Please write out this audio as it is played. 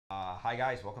Hi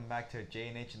guys, welcome back to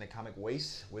J&H and the Comic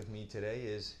Waste. With me today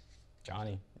is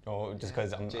Johnny. Oh, just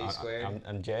because J squared.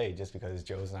 I'm Jay, just because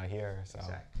Joe's not here. So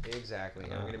Exactly.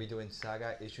 And we're gonna be doing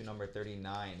Saga issue number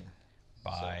 39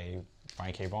 by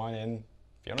Brian K. Vaughan and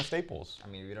Fiona Staples. I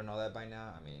mean, if you don't know that by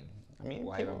now, I mean,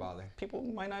 why even bother? People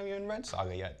might not even read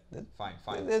Saga yet. Fine.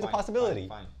 There's a possibility.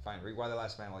 Fine. Read Why the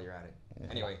Last Man while you're at it.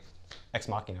 Anyway. Ex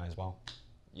Machina as well.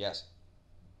 Yes.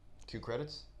 Cue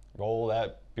credits. Roll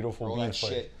that beautiful Roll that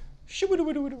shit. I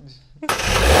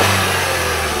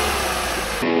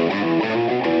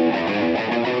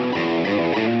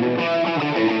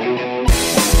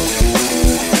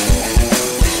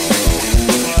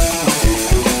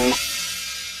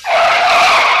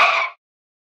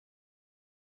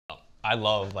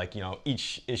love, like, you know,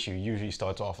 each issue usually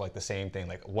starts off like the same thing,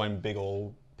 like one big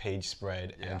old page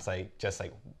spread, and it's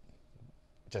like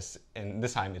and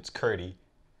this time it's Curdy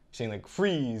saying like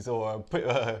freeze or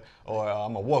I'm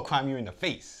gonna war crime you in the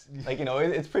face. Like, you know,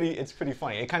 it's pretty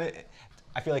funny. It kind of,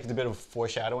 I feel like it's a bit of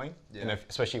foreshadowing, and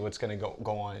especially what's gonna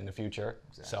go on in the future.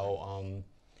 Exactly. So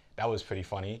that was pretty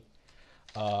funny.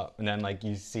 And then like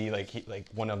you see like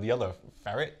one of the other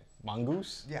ferret.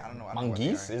 Mongoose? Yeah, I don't know.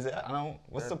 Mongoose? Is it? I don't know.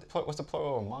 What's the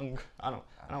plural of mong? I don't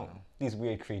know. These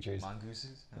weird creatures.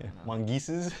 Mongooses? Yeah.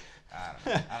 Mongooses? I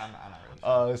don't know. I'm not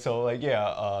really sure. So like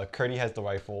yeah, Curdy has the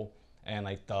rifle, and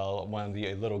like one of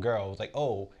the little girls was like,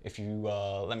 oh, if you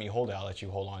let me hold it, I'll let you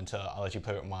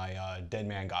put it with my dead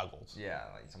man goggles. Yeah,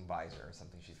 like some visor or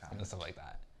something she found. And stuff like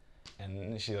that.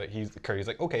 And Curdy's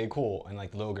like, okay, cool. And like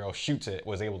the little girl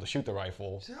was able to shoot the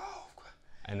rifle. She's like, oh.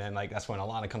 And then like that's when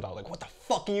Alana comes out like, what the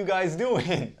fuck are you guys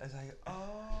doing? I was like,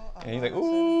 oh. And he's like,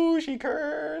 ooh, she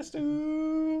cursed,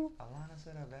 ooh. Alana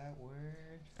said a bad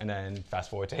word. And then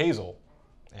fast forward to Hazel,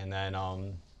 and then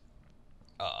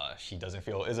she doesn't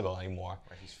feel Isabel anymore.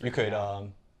 You could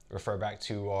refer back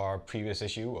to our previous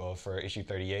issue for issue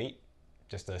 38,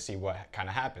 just to see what kind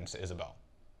of happens to Isabel.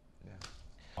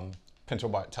 Yeah.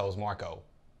 Pinterbot tells Marco,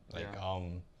 like,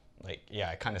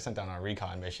 I kind of sent down on a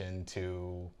recon mission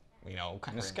to, you know,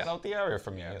 kind of scout out the area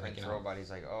from you. Yeah, like, Prince you know. Roboty's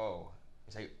like, oh.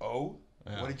 He's like, oh?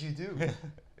 Yeah. What did you do?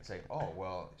 It's like, oh,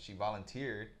 well, she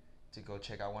volunteered to go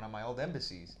check out one of my old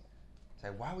embassies. It's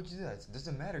like, why would you do that? It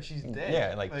doesn't matter. She's dead.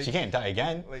 Yeah, like she can't die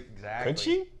again. Like, exactly. Could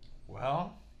she?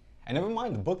 Well. And never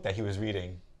mind the book that he was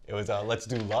reading. It was Let's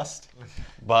Do Lust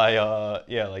by,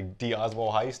 like D.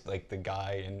 Oswald Heist, like the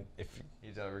guy. And if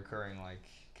he's a recurring, like,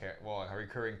 a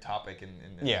recurring topic in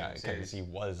yeah, the series. because he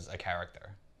was a character.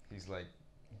 He's like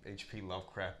H.P.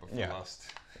 Lovecraft, but for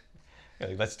Lust. Yeah,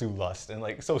 like, Let's Do Lust, and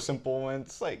like so simple, and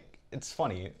it's like it's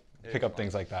funny. Pick up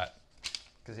things like that.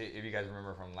 Because if you guys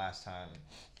remember from last time,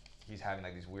 he's having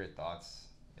like these weird thoughts,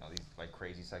 you know, these like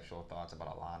crazy sexual thoughts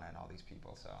about Alana and all these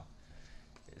people. So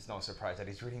it's no surprise that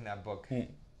he's reading that book.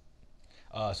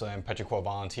 So then Petrichor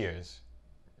volunteers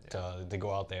to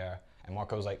go out there, and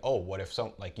Marco's like, oh, what if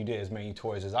you did as many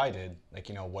tours as I did? Like,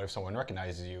 you know, what if someone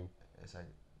recognizes you? It's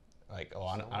like, oh,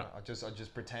 I'll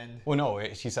just pretend. Well, no,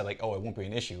 she said like, oh, it won't be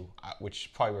an issue,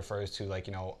 which probably refers to like,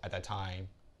 you know, at that time,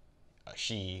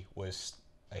 she was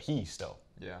a he still.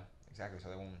 Yeah, exactly. So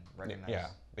they won't recognize. Yeah,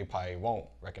 they probably won't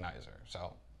recognize her.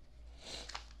 So.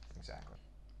 Exactly.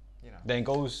 You know. Then it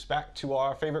goes back to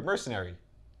our favorite mercenary,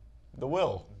 the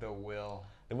Will. The Will.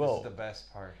 The Will. This is the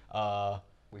best part.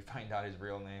 We find out his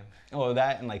real name. Oh,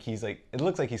 that, and like he's like, it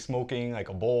looks like he's smoking like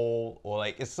a bowl, or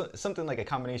like it's something like a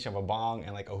combination of a bong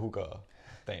and like a hookah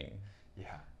thing.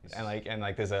 Yeah. And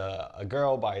like there's a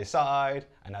girl by his side,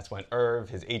 and that's when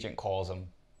Irv, his agent, calls him.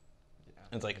 Yeah.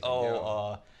 It's like,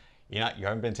 you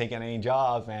haven't been taking any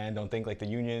jobs, man. Don't think like the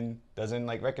union doesn't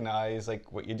like recognize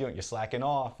like what you're doing. You're slacking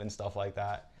off and stuff like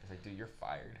that. It's like, dude, you're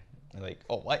fired. And like,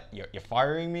 oh, what? You're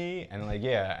firing me? And like,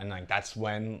 yeah, and like that's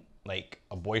when like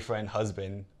a boyfriend,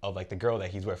 husband of like the girl that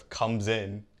he's with comes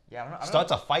in,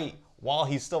 starts a fight while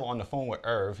he's still on the phone with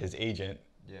Irv, his agent.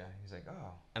 Yeah, he's like,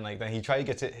 oh. And like then he tried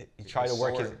to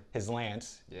work his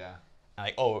lance. Yeah. And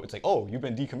like, oh, it's like, oh, you've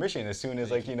been decommissioned as soon as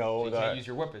like, you know. You can't use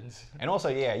your weapons. And also,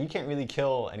 yeah, you can't really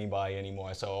kill anybody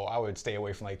anymore, so I would stay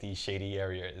away from like these shady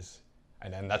areas.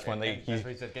 And then that's when he's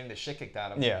getting the shit kicked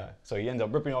out of him. Yeah, so he ends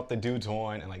up ripping off the dude's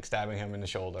horn and like stabbing him in the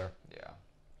shoulder. Yeah.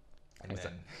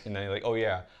 And then like, oh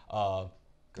yeah,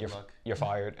 good luck. You're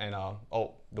fired. And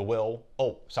the Will.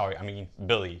 Oh, sorry, I mean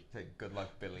Billy. Say good luck,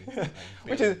 Billy.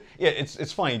 Which is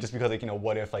it's funny just because like, you know,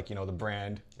 what if like, you know, the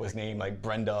brand was named like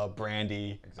Brenda,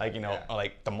 Brandy, like, you know,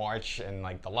 like the March and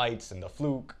like the Lights and the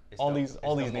Fluke, all these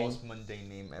names. Most mundane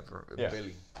name ever,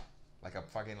 Billy. Like a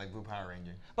fucking like Blue Power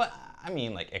Ranger. But I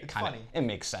mean, like it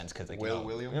makes sense because like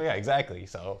William. Yeah, exactly.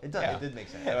 So it does. Yeah. It did make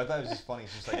sense. I thought it was just funny.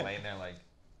 It's just like laying there like,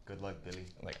 good luck, Billy.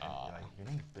 Like, your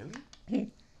name's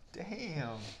Billy? Damn.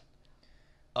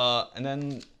 And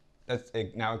then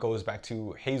now it goes back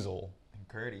to Hazel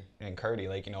Curdy. and Curdy.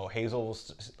 Like, you know,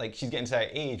 Hazel's like she's getting to that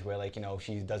age where, like, you know,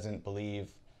 she doesn't believe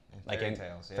Fairy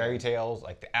tales, yeah. fairy tales,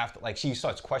 like the after, like she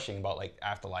starts questioning about like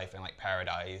afterlife and like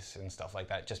paradise and stuff like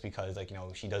that, just because, like, you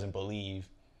know, she doesn't believe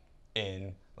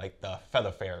in like the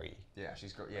feather fairy. Yeah,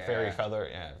 Fairy feather,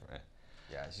 yeah.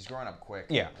 Yeah, she's growing up quick.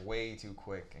 Yeah. Way too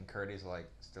quick. And Curdy's like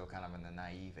still kind of in the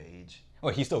naive age.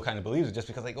 Well, he still kind of believes it, just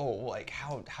because, like, oh, like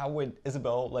how would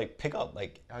Isabel like pick up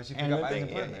like How would she pick up? I didn't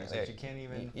put yeah, in there. It's like she can't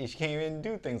even. She can't even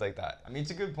do things like that. I mean,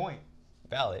 it's a good point.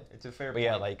 Valid. It's a fair But point.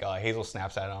 yeah, like Hazel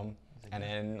snaps at him, and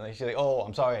then like she's like, "Oh,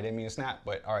 I'm sorry, I didn't mean to snap,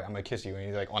 but all right, I'm gonna kiss you." And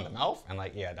he's like, "On the mouth," and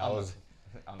like, yeah, that was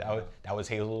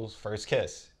Hazel's first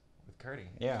kiss with Curdy.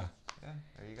 Yeah. Yeah,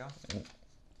 there you go.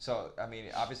 So I mean,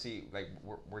 obviously, like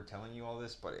we're telling you all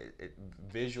this, but it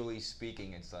visually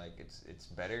speaking, it's like it's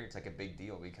better. It's like a big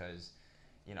deal because,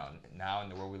 you know, now in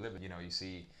the world we live in, you know, you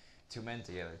see two men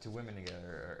together, two women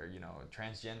together, or you know,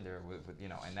 transgender with you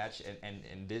know, and that's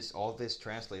and this all this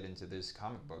translate into this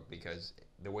comic book because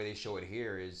the way they show it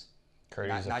here is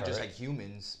not just like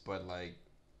humans, but like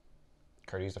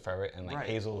Curdy's the ferret, and like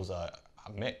Hazel's a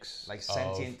mix, like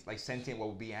sentient what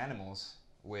would be animals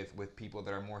with people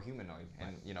that are more humanoid,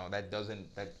 and you know that doesn't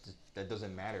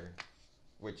matter,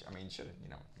 which I mean shouldn't,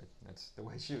 you know, that's the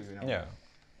way it should, you know. Yeah.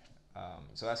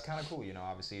 So that's kind of cool, you know.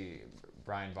 Obviously,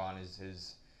 Brian Vaughan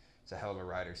is a hell of a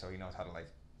writer, so he knows how to like.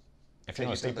 If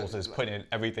Fiona Staples is putting in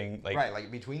everything like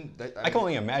like between. I can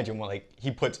only imagine what like he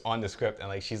puts on the script, and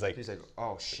like she's like,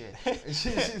 oh shit,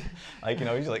 like, you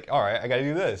know, he's like, all right, I gotta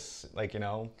do this, like, you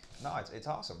know. No, it's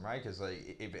awesome, right? Because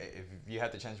like if you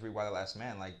had the chance to read Why the Last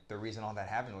Man, like the reason all that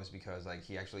happened was because like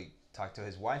he actually talked to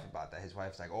his wife about that. His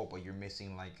wife's like, oh, but you're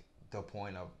missing like the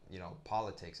point of, you know,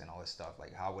 politics and all this stuff.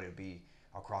 Like how would it be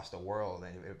across the world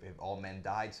and if all men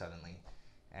died suddenly?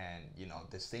 And you know,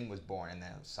 this thing was born, and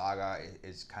then Saga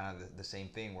is kind of the same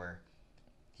thing where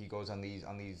he goes on these.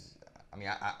 I mean,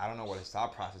 I don't know what his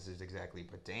thought process is exactly,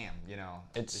 but damn, you know,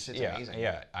 it's this shit's amazing.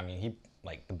 Yeah. I mean, he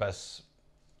like the best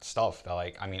stuff that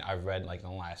like I've read like in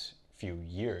the last few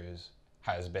years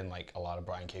has been like a lot of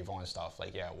Brian K. Vaughan stuff.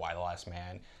 Like Why the Last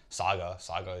Man, Saga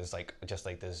is like just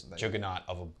like this juggernaut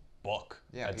of a book.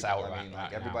 Yeah, that's people, out. I mean,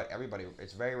 like everybody,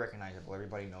 it's very recognizable.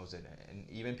 Everybody knows it, and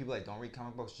even people that don't read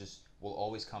comic books just will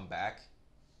always come back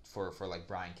for like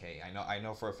Brian K. I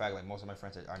know for a fact, like most of my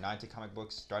friends are not into comic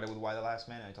books started with Why the Last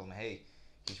Man, and I told them, hey,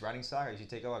 he's writing Saga. You should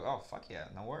take a look. Oh fuck yeah,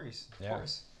 no worries, of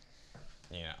course.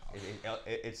 Yeah.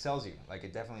 It sells you, like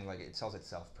it definitely, like it sells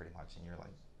itself pretty much, and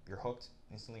you're hooked,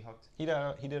 instantly hooked. He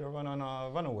did a run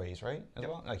on Runaways, right? As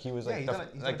well. Like he was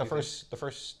like the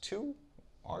first two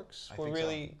arcs were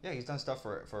really. So. Yeah, he's done stuff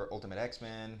for Ultimate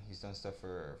X-Men. He's done stuff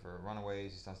for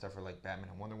Runaways. He's done stuff for like Batman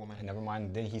and Wonder Woman. And never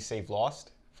mind, didn't he save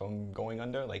Lost from going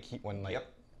under? Like he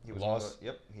he was Lost.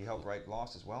 He helped write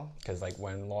Lost as well. Because like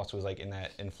when Lost was like in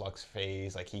that influx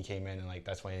phase, like he came in and like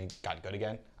that's when he got good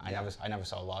again. I never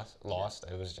saw Lost.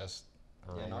 It was just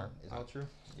a rumor. Yeah, no, it's all true.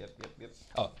 Yep.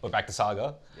 Oh, but back to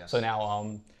Saga. Yes. So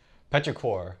now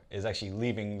Petrichor is actually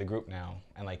leaving the group now,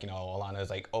 and like, you know,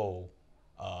 Alana's like, oh,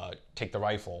 take the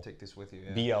rifle. Take this with you.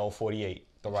 Yeah. BL-48,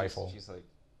 the rifle. She's like,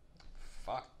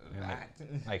 fuck that.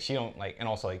 Like she don't like, and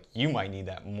also like you might need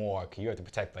that more because you have to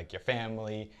protect like your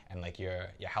family and like you're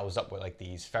housed up with like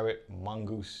these ferret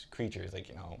mongoose creatures, like,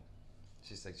 you know.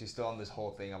 She's still on this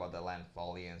whole thing about the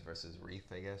Lantholians versus Wreath,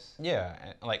 I guess. Yeah,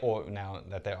 and like, or now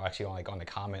that they're actually on the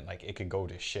comment, like it could go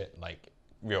to shit like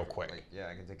real quick. Like,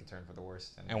 yeah, it can take a turn for the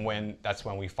worst. And that's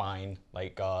when we find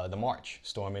like the March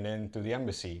storming in through the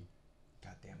embassy.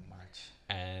 Goddamn March.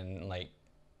 And like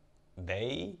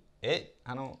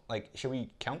I don't like. Should we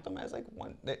count them as like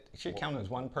one? Should count as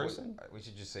one person. We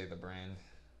should just say the brand.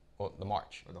 Well, the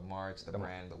March. Or the March, the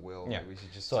brand, the will. Yeah. We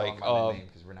should just so talk like, about the name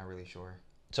because we're not really sure.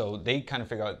 So they kind of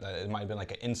figure out that it might have been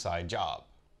like an inside job.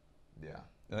 Yeah.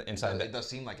 Inside. It does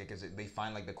seem like it because they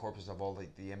find like the corpses of all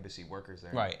the embassy workers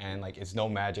there. Right, and like it's no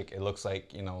magic. It looks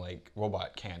like, you know, like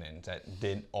robot cannons that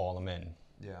did all them in.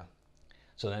 Yeah.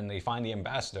 So then they find the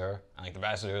ambassador, and like the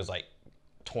ambassador is like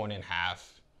torn in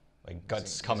half, like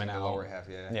guts coming out. The lower half,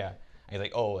 yeah. Yeah. And he's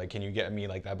like, oh, like can you get me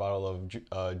like that bottle of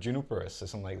Juniperus or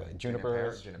something like that? Junipero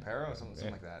or something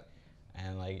like that.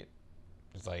 And like,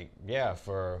 it's like, yeah,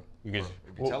 you could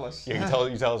tell us. Yeah, you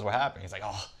tell us what happened. He's like,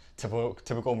 oh,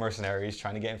 typical mercenaries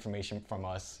trying to get information from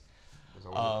us. There's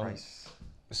always a price.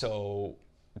 So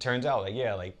it turns out like,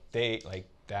 yeah, like the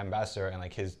ambassador and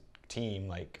like his team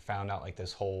like found out like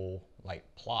this whole like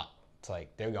plot. It's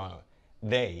like they were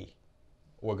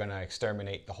gonna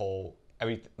exterminate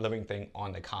every living thing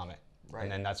on the comet. Right.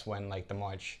 And then that's when like the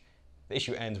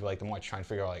issue ends with like the March trying to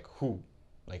figure out like who,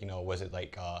 like, you know, was it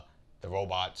like the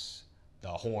robots, the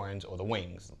horns, or the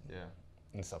wings. Yeah.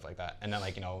 And stuff like that. And then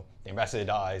like, you know, the ambassador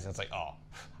dies and it's like, oh,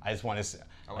 I just want to see.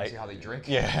 I want to see how they drink.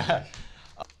 Yeah.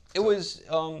 It was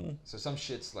so some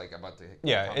shit's like about to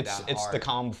yeah, come it's down it's hard. the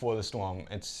calm before the storm.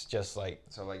 It's just like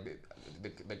So like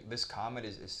this comet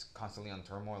is constantly on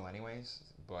turmoil anyways,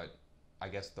 but I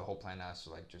guess the whole plan has to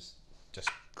like just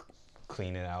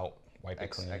clean it out, wipe it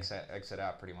clean. Exit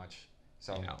out pretty much.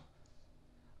 So you know.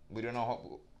 we don't know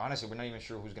how, honestly we're not even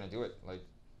sure who's gonna do it. Like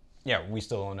yeah, we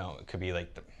still don't know. It could be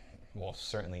like well,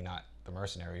 certainly not the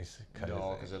mercenaries.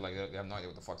 No, because they have no idea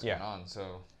what the fuck's going on.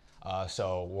 So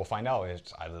so we'll find out.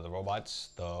 It's either the robots,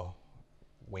 the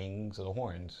wings, or the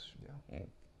horns. Yeah.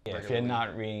 Yeah, if you're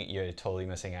not reading, you're totally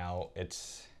missing out.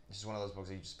 It's just one of those books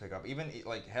that you just pick up. Even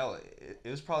like hell, it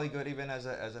was probably good even as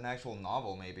an actual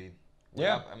novel maybe.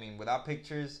 Without, yeah. I mean, without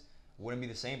pictures, it wouldn't be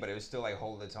the same, but it would still like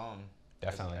hold its own.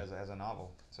 Definitely. As a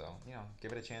novel. So you know,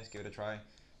 give it a chance, give it a try.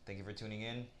 Thank you for tuning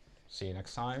in. See you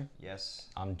next time. Yes.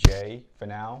 I'm Jay for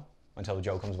now until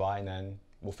Joe comes by, and then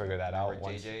we'll figure that out.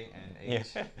 JJ and H.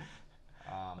 Yeah.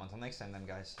 Until next time, then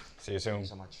guys. See you soon. Thank you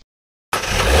so much.